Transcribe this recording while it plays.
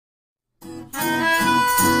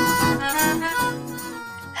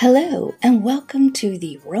Hello, and welcome to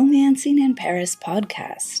the Romancing in Paris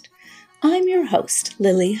podcast. I'm your host,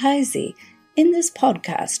 Lily Heise. In this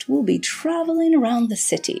podcast, we'll be traveling around the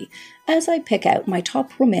city as I pick out my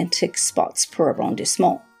top romantic spots per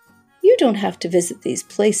arrondissement. You don't have to visit these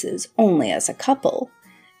places only as a couple.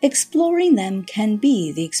 Exploring them can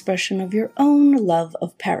be the expression of your own love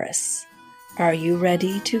of Paris. Are you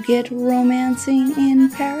ready to get romancing in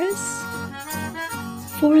Paris?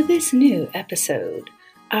 For this new episode,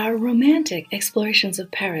 our romantic explorations of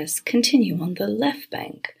Paris continue on the left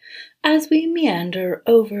bank as we meander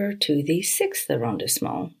over to the 6th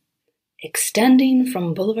arrondissement, extending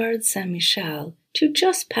from Boulevard Saint-Michel to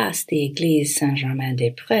just past the Église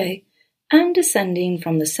Saint-Germain-des-Prés and descending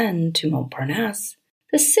from the Seine to Montparnasse.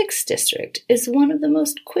 The 6th district is one of the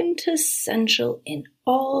most quintessential in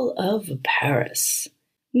all of Paris.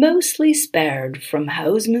 Mostly spared from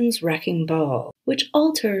Haussmann's wrecking ball, which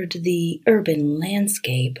altered the urban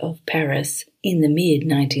landscape of Paris in the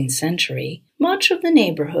mid-19th century, much of the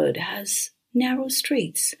neighborhood has narrow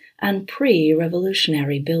streets and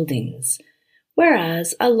pre-revolutionary buildings,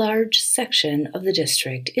 whereas a large section of the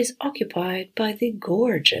district is occupied by the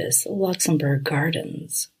gorgeous Luxembourg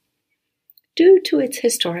Gardens. Due to its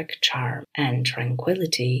historic charm and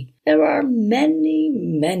tranquility, there are many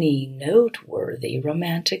noteworthy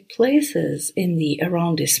romantic places in the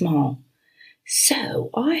arrondissement. So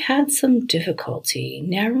I had some difficulty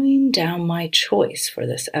narrowing down my choice for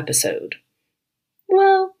this episode.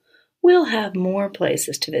 Well, we'll have more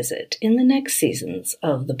places to visit in the next seasons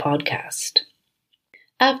of the podcast.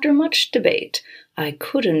 After much debate, I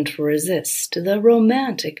couldn't resist the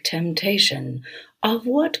romantic temptation of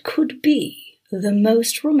what could be the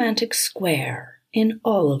most romantic square in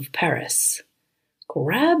all of Paris.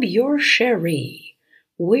 Grab your chérie.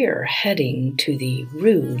 We're heading to the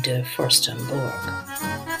Rue de Furstemberg.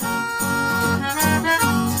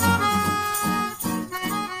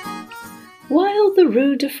 While the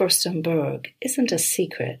Rue de Furstemberg isn't a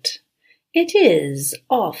secret, it is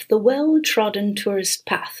off the well-trodden tourist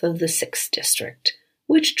path of the 6th district,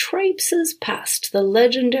 which traipses past the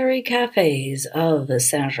legendary cafes of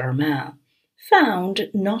Saint-Germain, found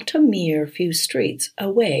not a mere few streets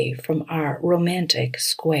away from our romantic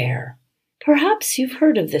square. Perhaps you've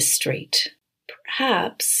heard of this street.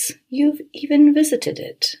 Perhaps you've even visited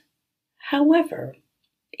it. However,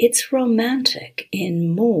 it's romantic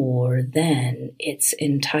in more than its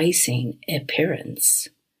enticing appearance.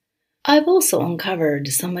 I've also uncovered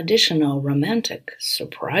some additional romantic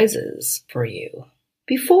surprises for you.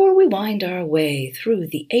 Before we wind our way through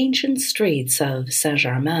the ancient streets of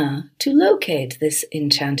Saint-Germain to locate this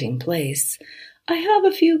enchanting place, I have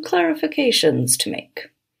a few clarifications to make.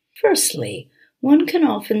 Firstly, one can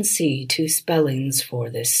often see two spellings for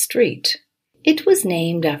this street. It was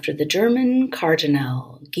named after the German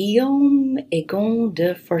Cardinal Guillaume Egon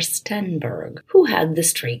de Furstemberg, who had the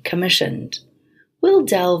street commissioned. We'll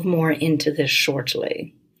delve more into this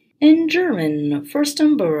shortly. In German,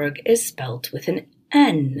 Furstemberg is spelt with an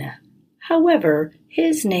N. However,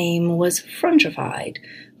 his name was Frenchified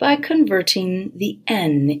by converting the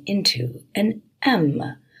N into an M.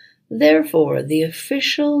 Therefore, the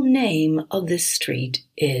official name of this street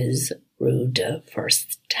is Rue de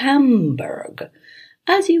Furstemberg,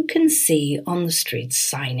 as you can see on the street's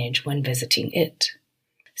signage when visiting it.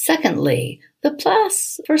 Secondly, the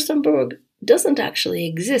Place Furstemberg doesn't actually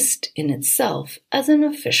exist in itself as an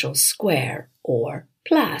official square, or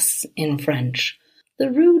place in French. The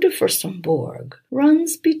Rue de Furstemberg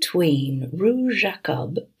runs between Rue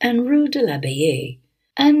Jacob and Rue de l'Abbaye,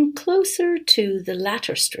 and closer to the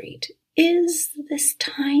latter street is this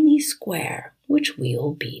tiny square which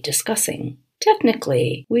we'll be discussing.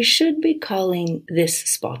 Technically, we should be calling this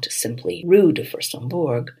spot simply Rue de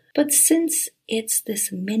Furstemberg, but since it's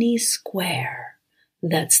this mini square,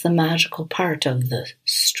 that's the magical part of the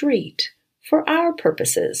street. For our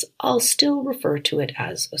purposes, I'll still refer to it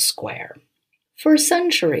as a square. For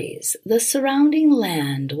centuries, the surrounding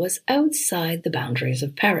land was outside the boundaries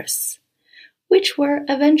of Paris, which were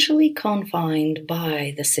eventually confined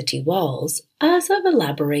by the city walls, as I've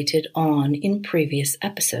elaborated on in previous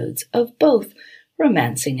episodes of both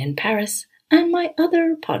Romancing in Paris and my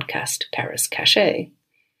other podcast, Paris Cachet.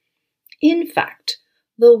 In fact,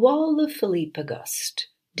 the Wall of Philippe Auguste,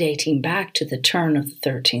 dating back to the turn of the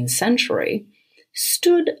 13th century,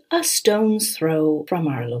 stood a stone's throw from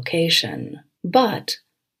our location. But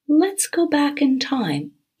let's go back in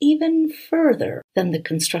time even further than the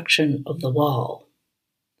construction of the wall.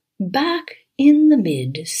 Back in the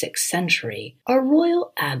mid-6th century, a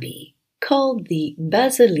royal abbey called the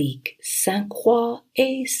Basilique Sainte-Croix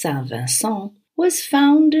et Saint-Vincent was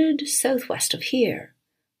founded southwest of here,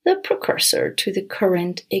 the precursor to the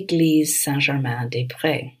current Église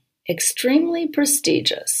Saint-Germain-des-Prés. Extremely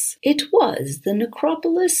prestigious, it was the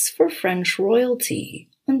necropolis for French royalty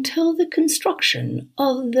until the construction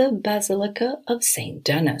of the Basilica of Saint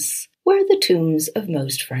Denis, where the tombs of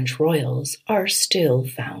most French royals are still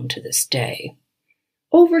found to this day.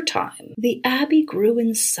 Over time, the abbey grew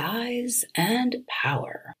in size and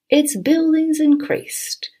power. Its buildings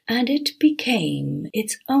increased, and it became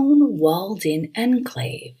its own walled-in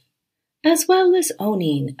enclave, as well as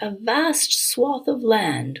owning a vast swath of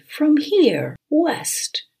land from here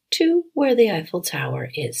west to where the Eiffel Tower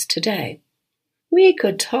is today. We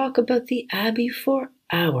could talk about the abbey for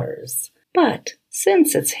hours, but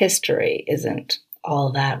since its history isn't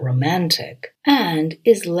all that romantic and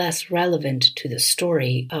is less relevant to the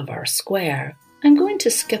story of our square, I'm going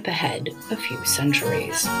to skip ahead a few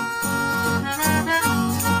centuries.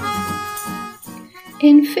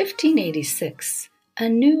 In 1586, a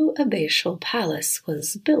new abbatial palace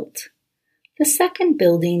was built, the second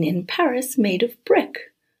building in Paris made of brick,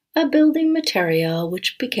 a building material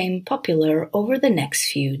which became popular over the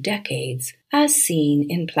next few decades, as seen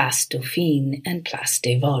in Place Dauphine and Place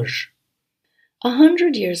des Vosges.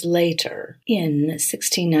 100 years later, in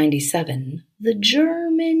 1697, the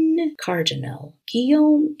German Cardinal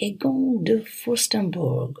Guillaume Egon de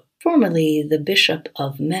Furstemberg, formerly the Bishop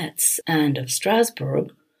of Metz and of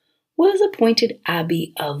Strasbourg, was appointed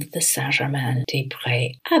Abbey of the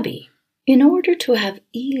Saint-Germain-des-Prés Abbey. In order to have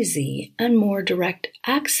easy and more direct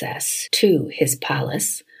access to his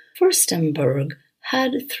palace, Furstemberg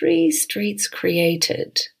had 3 streets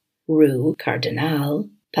created: Rue Cardinal,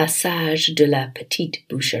 Passage de la Petite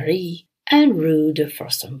Boucherie, and Rue de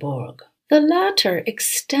Furstemberg. The latter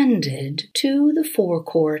extended to the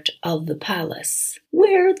forecourt of the palace,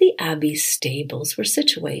 where the abbey's stables were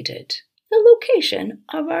situated, the location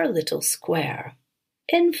of our little square.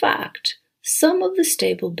 In fact, some of the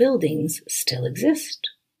stable buildings still exist.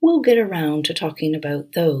 We'll get around to talking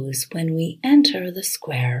about those when we enter the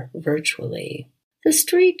square virtually. The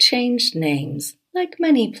street changed names, like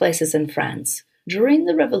many places in France, during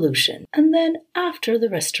the Revolution, and then after the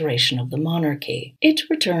restoration of the monarchy, it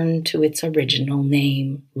returned to its original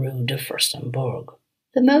name, Rue de Furstemberg.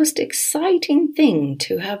 The most exciting thing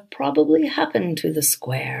to have probably happened to the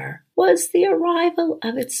square was the arrival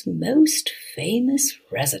of its most famous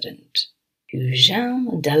resident,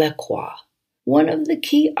 Eugène Delacroix, one of the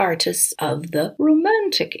key artists of the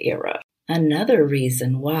Romantic era, another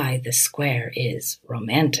reason why the square is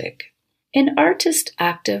romantic. An artist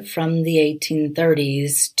active from the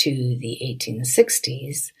 1830s to the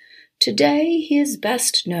 1860s, today he is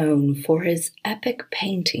best known for his epic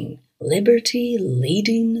painting, Liberty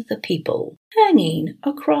Leading the People, hanging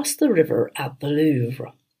across the river at the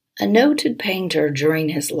Louvre. A noted painter during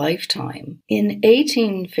his lifetime, in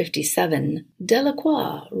 1857,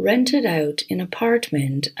 Delacroix rented out an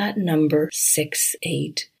apartment at number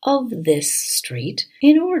 68 of this street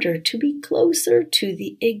in order to be closer to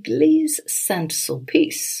the Église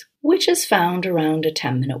Saint-Sulpice, which is found around a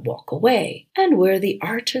 10-minute walk away, and where the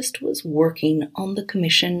artist was working on the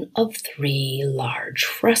commission of 3 large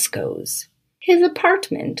frescoes. His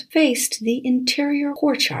apartment faced the interior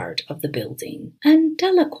courtyard of the building, and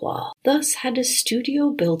Delacroix thus had a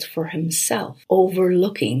studio built for himself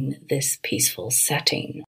overlooking this peaceful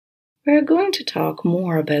setting. We're going to talk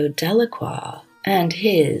more about Delacroix and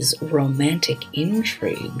his romantic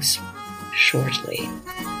intrigues shortly.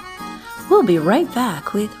 We'll be right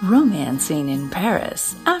back with Romancing in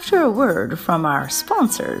Paris after a word from our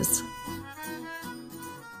sponsors.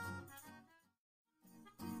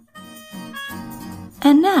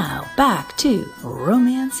 And now, back to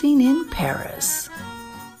Romancing in Paris.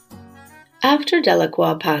 After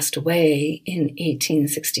Delacroix passed away in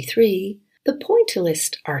 1863, the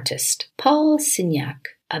pointillist artist Paul Signac,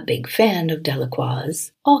 a big fan of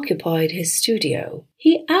Delacroix's, occupied his studio.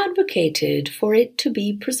 He advocated for it to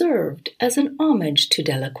be preserved as an homage to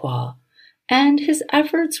Delacroix, and his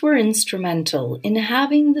efforts were instrumental in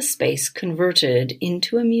having the space converted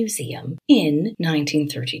into a museum in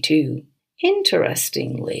 1932.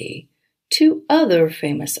 Interestingly, 2 other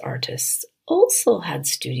famous artists also had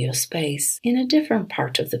studio space in a different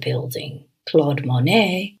part of the building, Claude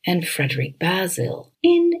Monet and Frédéric Bazille,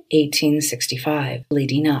 in 1865,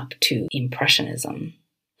 leading up to Impressionism.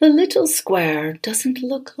 The little square doesn't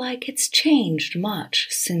look like it's changed much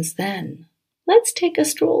since then. Let's take a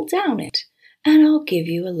stroll down it, and I'll give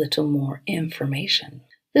you a little more information.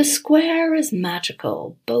 The square is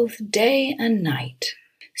magical both day and night,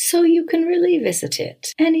 so you can really visit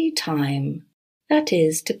it any time. That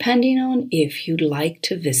is, depending on if you'd like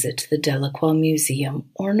to visit the Delacroix Museum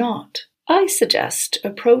or not. I suggest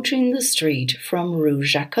approaching the street from Rue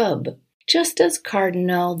Jacob, just as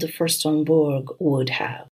Cardinal de Furstemberg would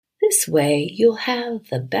have. This way you'll have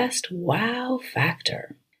the best wow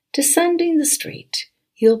factor. Descending the street,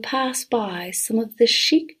 you'll pass by some of the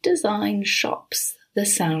chic design shops the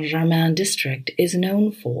Saint-Germain district is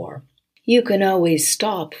known for. You can always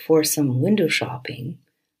stop for some window shopping.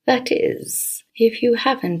 That is, if you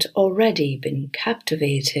haven't already been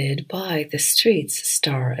captivated by the street's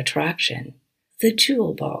star attraction, the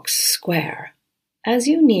Jewel Box Square. As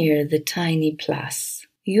you near the tiny place,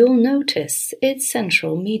 you'll notice its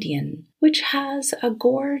central median, which has a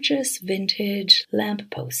gorgeous vintage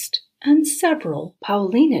lamppost and several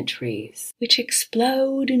Paulina trees, which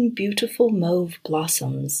explode in beautiful mauve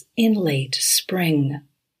blossoms in late spring.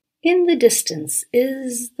 In the distance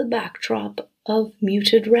is the backdrop of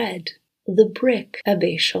muted red, the brick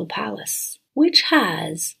abbatial palace, which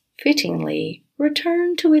has, fittingly,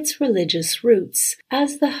 returned to its religious roots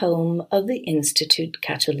as the home of the Institut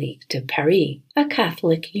Catholique de Paris, a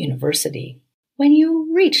Catholic university. When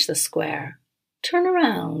you reach the square, turn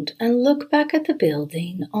around and look back at the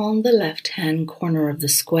building on the left-hand corner of the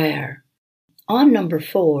square. On number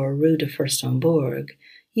 4, Rue de Furstemberg,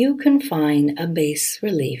 you can find a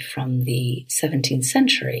bas-relief from the 17th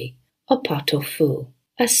century, a pot-au-feu,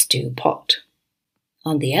 a stew pot.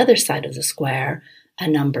 On the other side of the square, at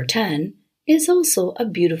number 10, is also a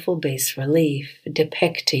beautiful bas-relief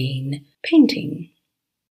depicting painting.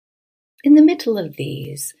 In the middle of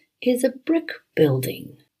these is a brick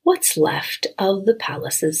building, what's left of the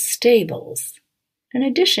palace's stables. In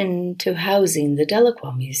addition to housing the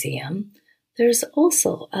Delacroix Museum, there's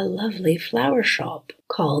also a lovely flower shop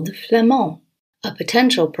called Flamand, a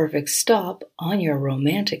potential perfect stop on your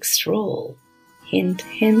romantic stroll. Hint,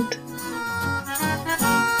 hint.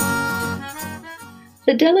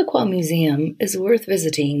 The Delacroix Museum is worth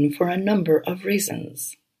visiting for a number of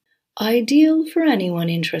reasons. Ideal for anyone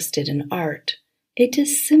interested in art, it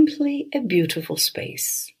is simply a beautiful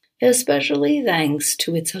space, especially thanks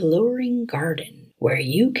to its alluring garden, where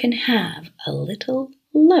you can have a little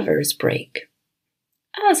lover's break.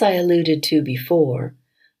 As I alluded to before,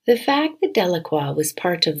 the fact that Delacroix was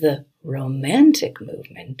part of the Romantic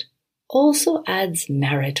movement also adds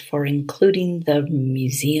merit for including the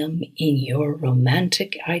museum in your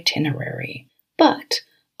romantic itinerary. But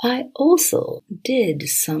I also did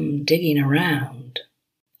some digging around.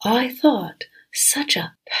 I thought such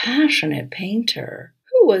a passionate painter,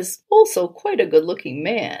 who was also quite a good-looking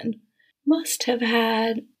man, must have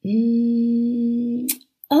had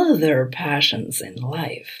other passions in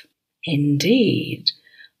life. Indeed,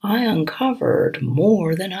 I uncovered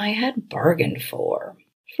more than I had bargained for.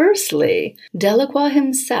 Firstly, Delacroix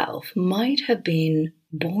himself might have been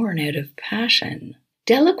born out of passion.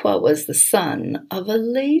 Delacroix was the son of a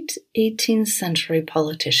late 18th century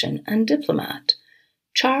politician and diplomat,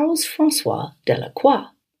 Charles-François Delacroix.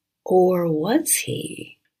 Or was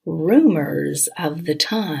he? Rumors of the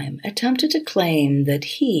time attempted to claim that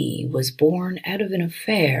he was born out of an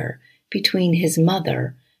affair between his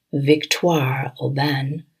mother, Victoire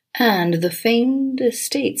Aubin, and the famed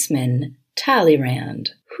statesman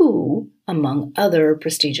Talleyrand, who, among other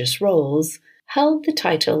prestigious roles, held the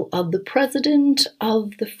title of the President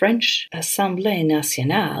of the French Assemblée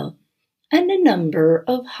Nationale and a number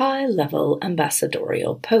of high-level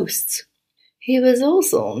ambassadorial posts. He was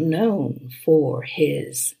also known for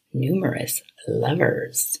his numerous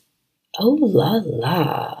lovers. Oh la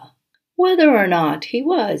la! Whether or not he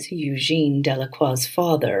was Eugène Delacroix's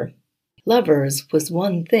father, lovers was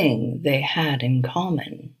one thing they had in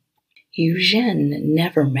common. Eugène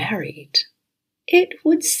never married. It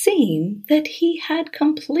would seem that he had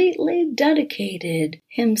completely dedicated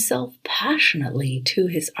himself passionately to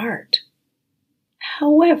his art.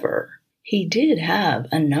 However, he did have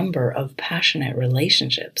a number of passionate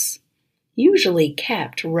relationships, usually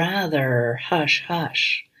kept rather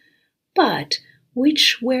hush-hush, but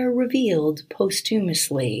which were revealed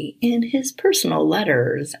posthumously in his personal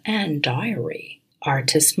letters and diary.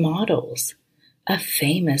 Artist models, a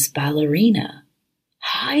famous ballerina,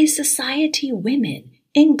 high society women,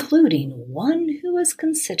 including one who was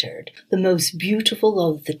considered the most beautiful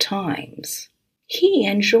of the times. He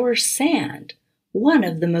and George Sand, one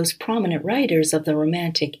of the most prominent writers of the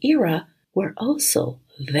Romantic era, were also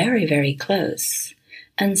very, very close,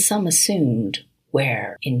 and some assumed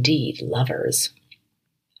were indeed lovers.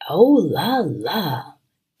 Oh la la,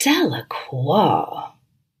 Delacroix!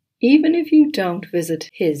 Even if you don't visit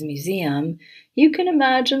his museum, you can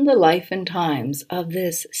imagine the life and times of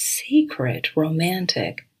this secret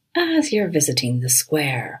romantic as you're visiting the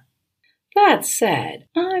square. That said,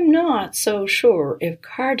 I'm not so sure if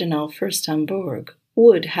Cardinal Furstemberg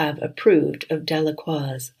would have approved of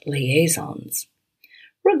Delacroix's liaisons.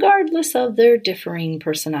 Regardless of their differing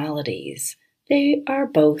personalities, they are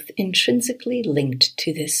both intrinsically linked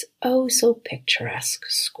to this oh-so-picturesque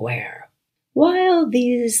square. While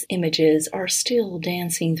these images are still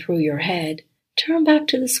dancing through your head, turn back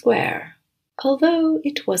to the square. Although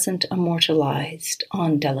it wasn't immortalized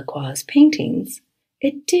on Delacroix's paintings,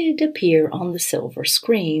 it did appear on the silver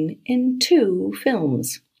screen in 2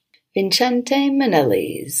 films. Vincente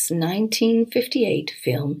Minnelli's 1958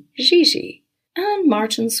 film Gigi and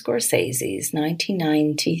Martin Scorsese's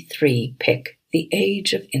 1993 pick The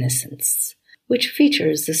Age of Innocence, which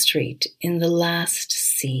features the street in the last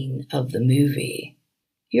scene of the movie.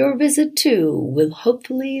 Your visit too will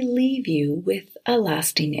hopefully leave you with a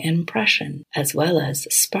lasting impression, as well as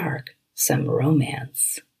spark some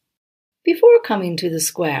romance. Before coming to the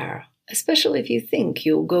square, especially if you think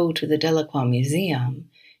you'll go to the Delacroix Museum,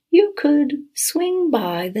 you could swing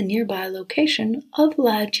by the nearby location of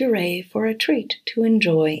La Durée for a treat to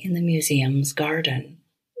enjoy in the museum's garden.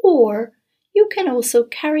 Or you can also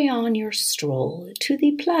carry on your stroll to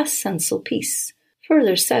the Place Saint-Sulpice,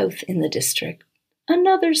 further south in the district,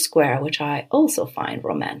 another square which I also find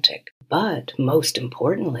romantic, but most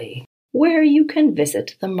importantly, where you can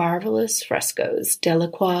visit the marvelous frescoes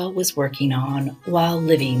Delacroix was working on while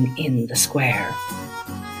living in the square.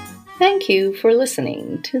 Thank you for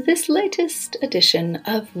listening to this latest edition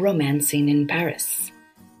of Romancing in Paris.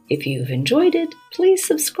 If you've enjoyed it, please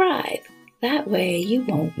subscribe. That way you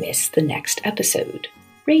won't miss the next episode.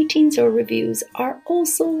 Ratings or reviews are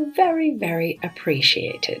also very, very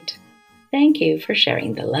appreciated. Thank you for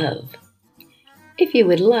sharing the love. If you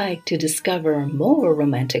would like to discover more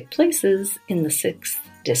romantic places in the 6th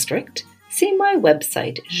District, see my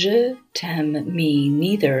website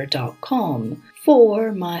je-t'aime-me-neither.com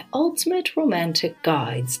for my ultimate romantic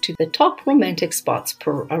guides to the top romantic spots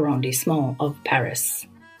per arrondissement of Paris.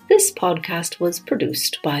 This podcast was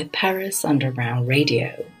produced by Paris Underground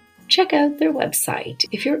Radio. Check out their website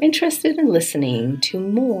if you're interested in listening to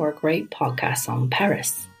more great podcasts on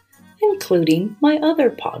Paris, including my other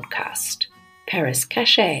podcast, Paris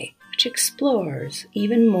Cachet, which explores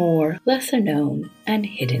even more lesser-known and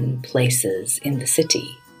hidden places in the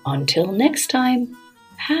city. Until next time,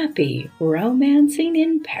 happy romancing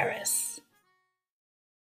in Paris.